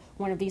of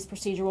one of these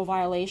procedural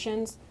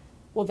violations,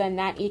 well, then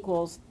that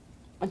equals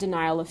a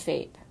denial of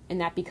FAPE, and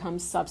that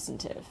becomes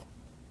substantive.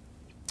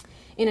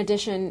 In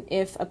addition,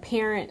 if a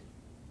parent's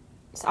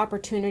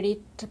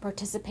opportunity to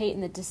participate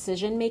in the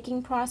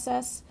decision-making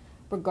process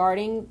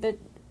regarding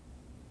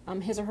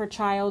his or her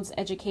child's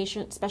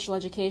special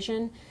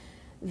education,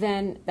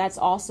 then that's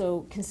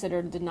also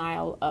considered a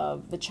denial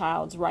of the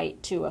child's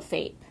right to a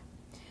FAPE.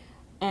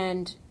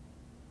 And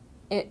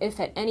if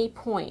at any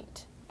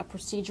point a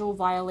procedural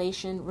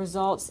violation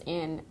results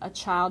in a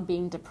child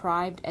being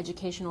deprived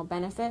educational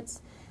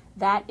benefits,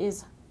 that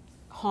is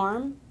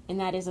harm, and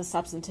that is a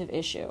substantive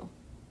issue.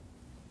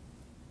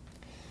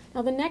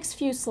 Now, the next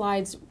few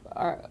slides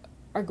are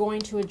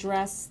going to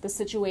address the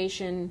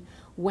situation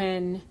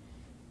when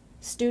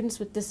students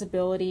with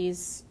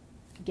disabilities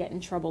get in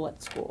trouble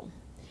at school.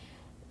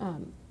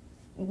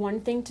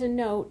 One thing to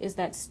note is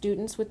that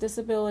students with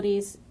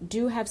disabilities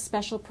do have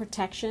special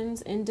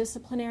protections in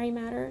disciplinary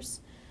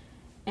matters,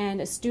 and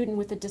a student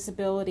with a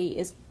disability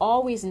is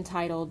always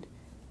entitled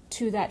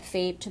to that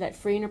FAPE, to that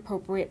free and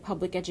appropriate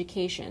public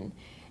education,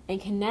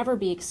 and can never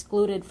be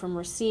excluded from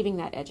receiving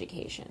that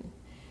education.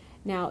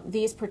 Now,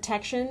 these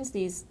protections,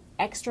 these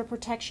extra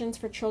protections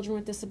for children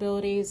with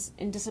disabilities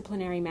in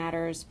disciplinary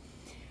matters,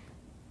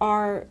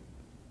 are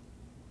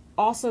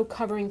also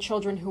covering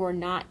children who are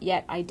not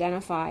yet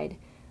identified,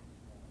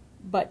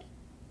 but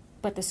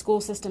the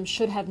school system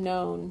should have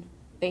known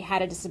they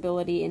had a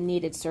disability and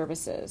needed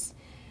services.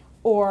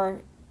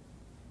 Or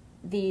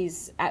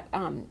these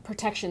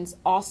protections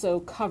also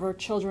cover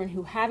children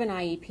who have an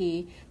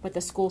IEP, but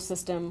the school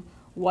system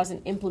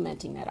wasn't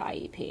implementing that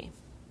IEP.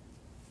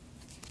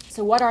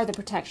 So what are the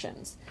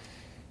protections?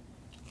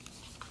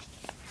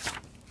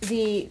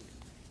 A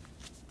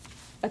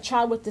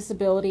child with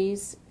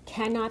disabilities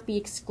cannot be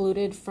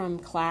excluded from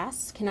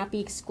class, cannot be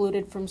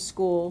excluded from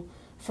school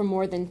for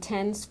more than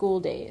 10 school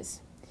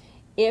days.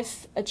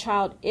 If a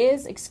child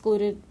is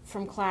excluded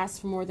from class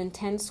for more than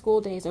 10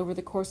 school days over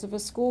the course of a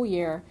school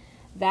year,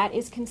 that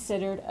is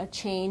considered a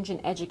change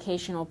in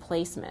educational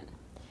placement.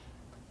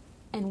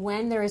 And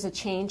when there is a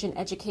change in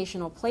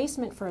educational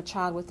placement for a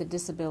child with a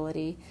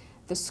disability,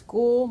 the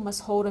school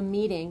must hold a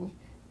meeting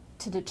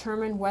to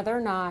determine whether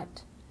or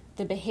not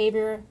the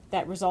behavior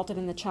that resulted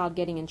in the child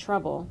getting in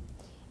trouble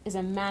is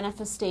a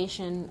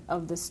manifestation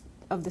of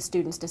the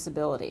student's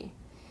disability.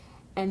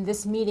 And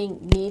this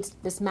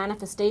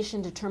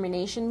manifestation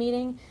determination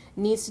meeting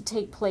needs to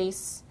take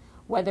place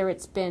whether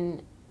it's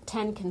been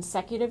 10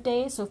 consecutive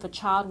days, so if a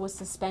child was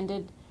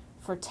suspended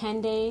for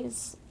 10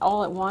 days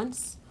all at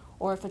once,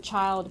 or if a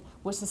child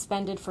was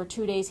suspended for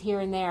 2 days here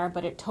and there,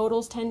 but it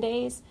totals 10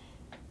 days,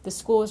 the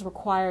school is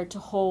required to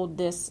hold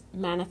this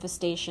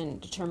manifestation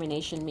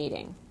determination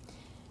meeting.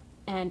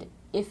 And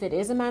if it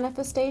is a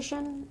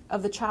manifestation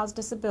of the child's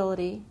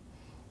disability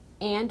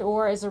and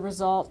or as a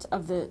result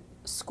of the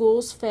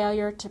school's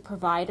failure to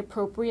provide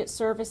appropriate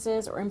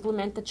services or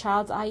implement the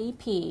child's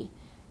IEP,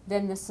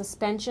 then the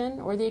suspension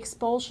or the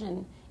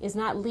expulsion is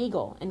not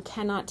legal and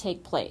cannot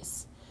take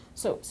place.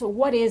 So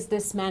what is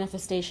this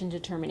manifestation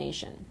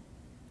determination?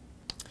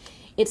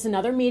 It's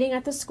another meeting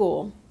at the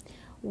school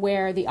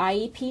where the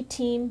IEP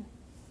team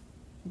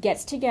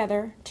gets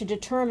together to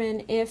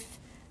determine if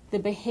the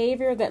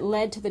behavior that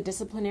led to the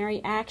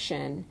disciplinary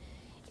action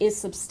is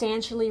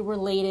substantially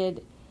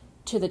related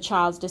to the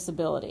child's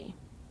disability.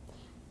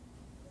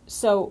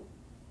 So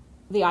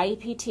the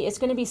IEP team, it's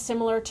going to be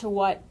similar to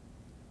what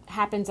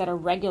happens at a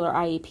regular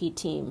IEP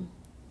team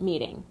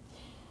meeting.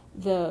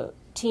 The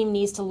team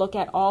needs to look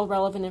at all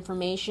relevant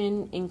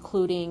information,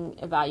 including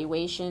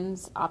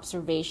evaluations,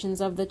 observations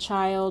of the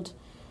child,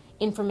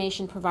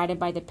 information provided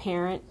by the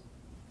parent,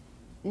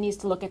 needs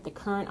to look at the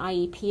current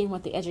IEP and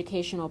what the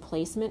educational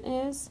placement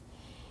is.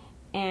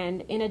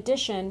 And in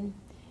addition,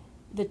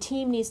 the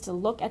team needs to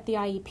look at the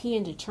IEP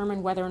and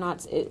determine whether or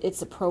not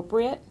it's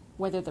appropriate,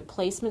 whether the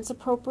placement's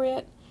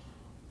appropriate,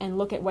 and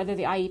look at whether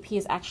the IEP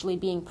is actually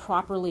being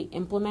properly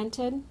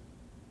implemented.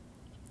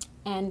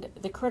 And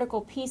the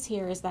critical piece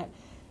here is that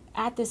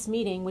at this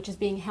meeting, which is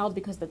being held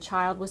because the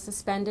child was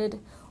suspended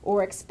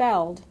or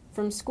expelled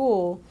from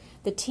school,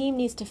 the team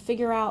needs to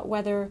figure out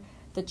whether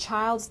the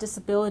child's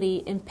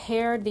disability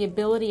impaired the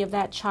ability of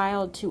that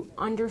child to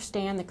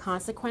understand the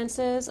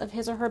consequences of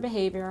his or her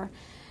behavior,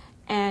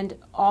 and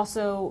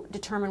also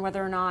determine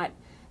whether or not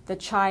the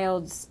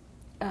child's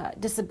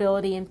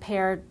disability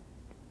impaired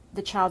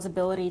the child's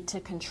ability to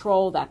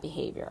control that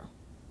behavior.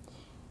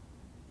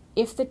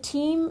 If the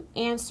team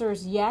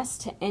answers yes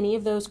to any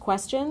of those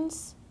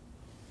questions,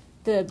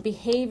 the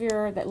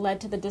behavior that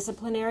led to the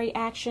disciplinary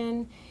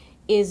action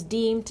is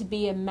deemed to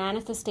be a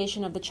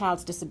manifestation of the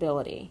child's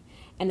disability,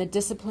 and the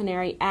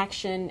disciplinary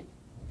action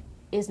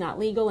is not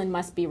legal and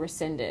must be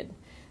rescinded.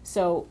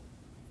 So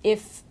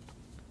if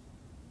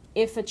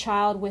a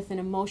child with an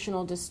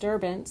emotional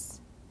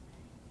disturbance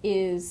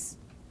is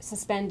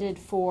suspended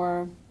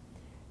for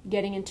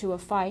getting into a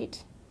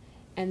fight,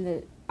 and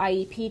the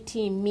IEP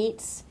team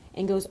meets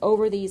and goes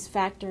over these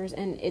factors,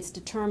 and it's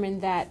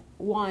determined that,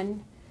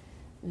 one,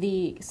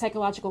 the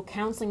psychological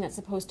counseling that's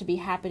supposed to be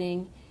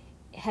happening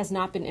has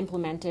not been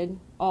implemented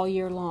all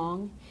year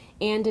long,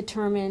 and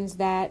determines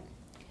that,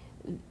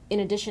 in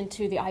addition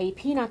to the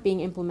IEP not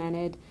being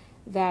implemented,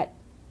 that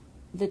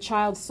the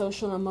child's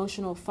social and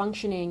emotional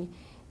functioning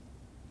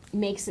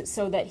makes it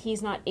so that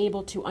he's not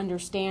able to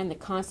understand the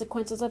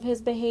consequences of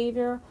his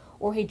behavior,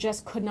 or he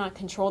just could not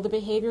control the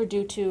behavior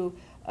due to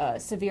a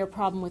severe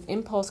problem with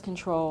impulse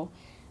control,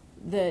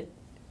 the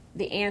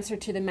answer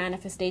to the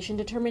manifestation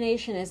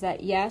determination is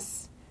that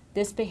yes,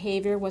 this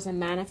behavior was a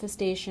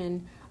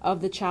manifestation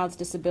of the child's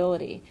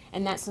disability,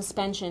 and that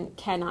suspension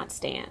cannot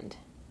stand.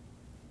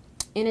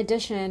 In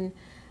addition,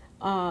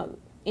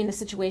 in a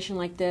situation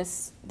like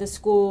this, the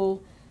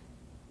school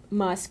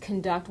must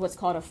conduct what's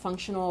called a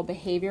functional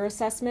behavior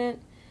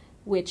assessment,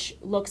 which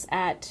looks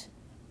at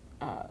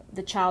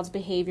the child's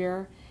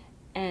behavior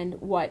and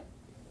what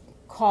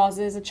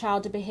causes a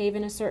child to behave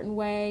in a certain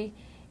way.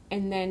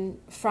 And then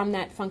from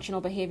that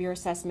functional behavior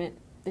assessment,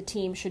 the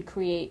team should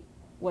create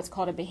what's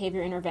called a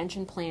behavior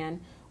intervention plan,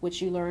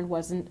 which you learned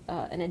was an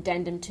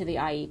addendum to the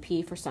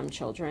IEP for some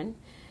children.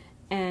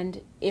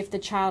 And if the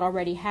child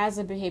already has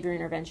a behavior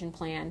intervention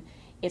plan,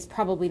 it's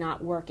probably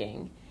not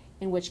working,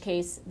 in which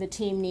case the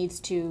team needs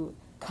to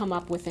come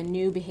up with a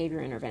new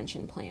behavior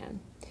intervention plan.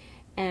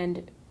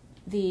 And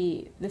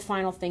the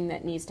final thing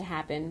that needs to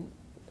happen,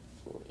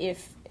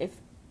 if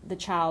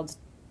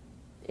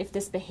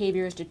this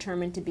behavior is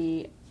determined to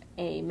be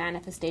a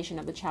manifestation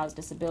of the child's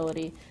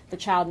disability, the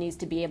child needs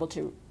to be able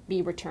to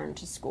be returned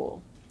to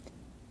school.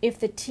 If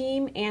the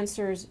team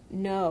answers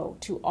no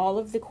to all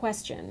of the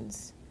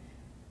questions,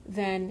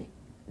 then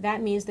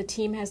that means the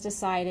team has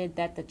decided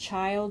that the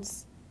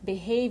child's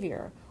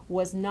behavior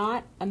was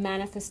not a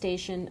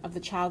manifestation of the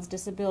child's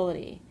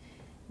disability.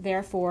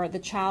 Therefore, the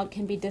child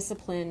can be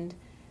disciplined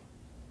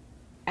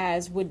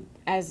as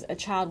a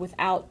child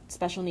without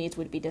special needs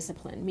would be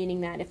disciplined,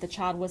 meaning that if the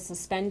child was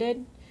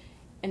suspended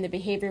and the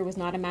behavior was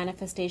not a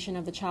manifestation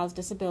of the child's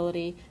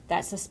disability,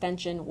 that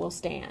suspension will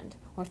stand.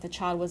 Or if the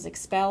child was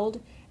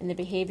expelled and the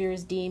behavior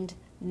is deemed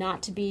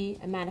not to be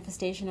a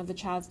manifestation of the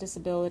child's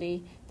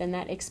disability, then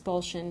that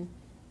expulsion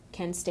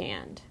can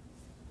stand.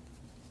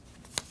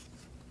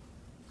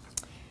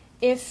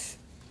 If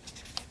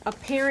a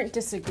parent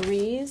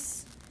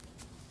disagrees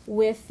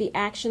with the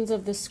actions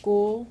of the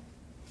school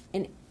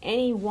in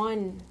any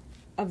one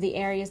of the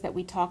areas that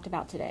we talked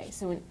about today,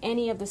 so in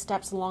any of the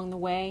steps along the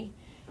way,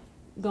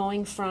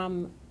 going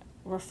from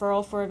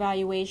referral for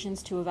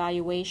evaluations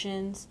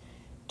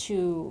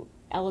to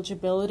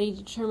eligibility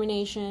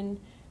determination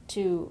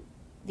to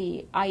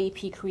the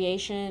IEP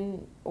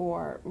creation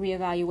or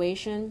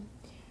reevaluation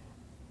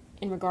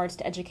in regards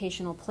to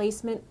educational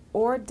placement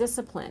or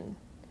discipline,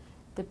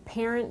 the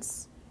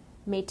parents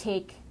may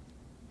take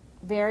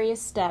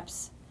various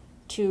steps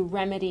to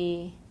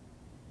remedy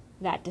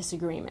that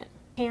disagreement.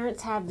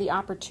 Parents have the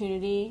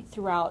opportunity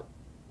throughout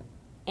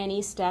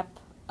any step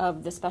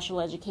of the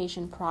special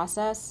education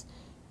process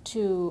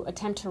to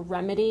attempt to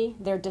remedy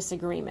their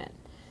disagreement.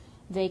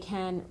 They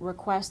can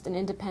request an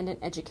independent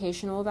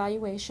educational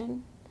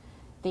evaluation.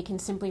 They can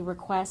simply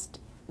request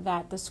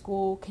that the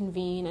school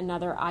convene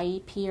another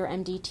IEP or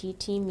MDT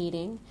team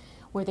meeting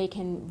where they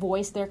can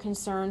voice their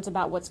concerns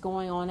about what's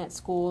going on at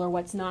school or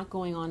what's not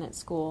going on at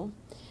school.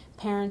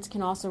 Parents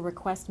can also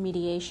request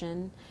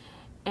mediation.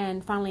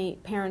 And finally,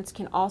 parents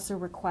can also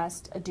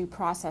request a due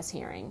process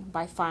hearing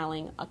by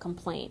filing a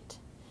complaint.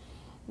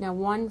 Now,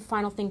 one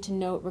final thing to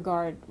note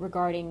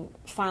regarding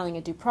filing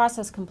a due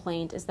process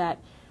complaint is that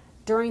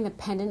during the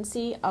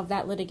pendency of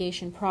that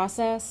litigation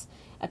process,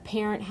 a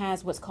parent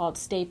has what's called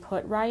stay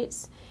put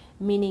rights,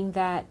 meaning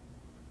that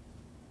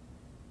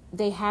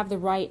they have the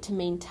right to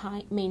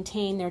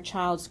maintain their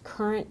child's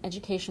current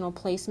educational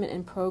placement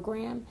and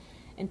program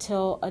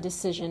until a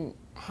decision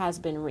has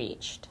been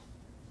reached.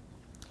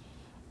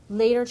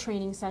 Later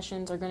training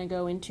sessions are going to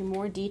go into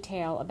more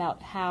detail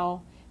about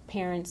how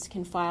parents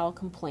can file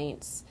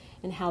complaints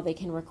and how they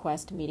can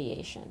request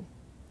mediation.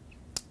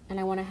 And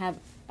I want to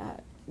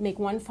make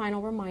one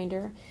final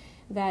reminder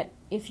that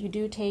if you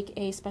do take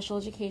a special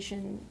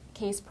education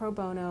case pro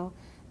bono,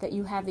 that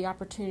you have the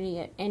opportunity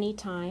at any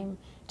time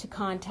to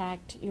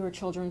contact your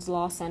Children's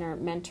Law Center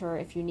mentor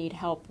if you need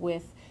help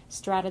with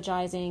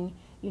strategizing,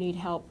 you need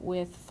help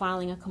with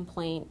filing a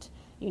complaint,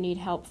 you need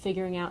help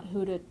figuring out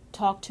who to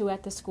talk to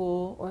at the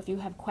school, or if you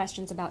have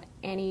questions about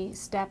any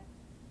step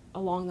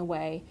along the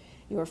way,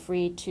 you are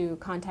free to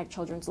contact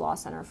Children's Law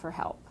Center for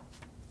help.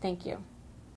 Thank you.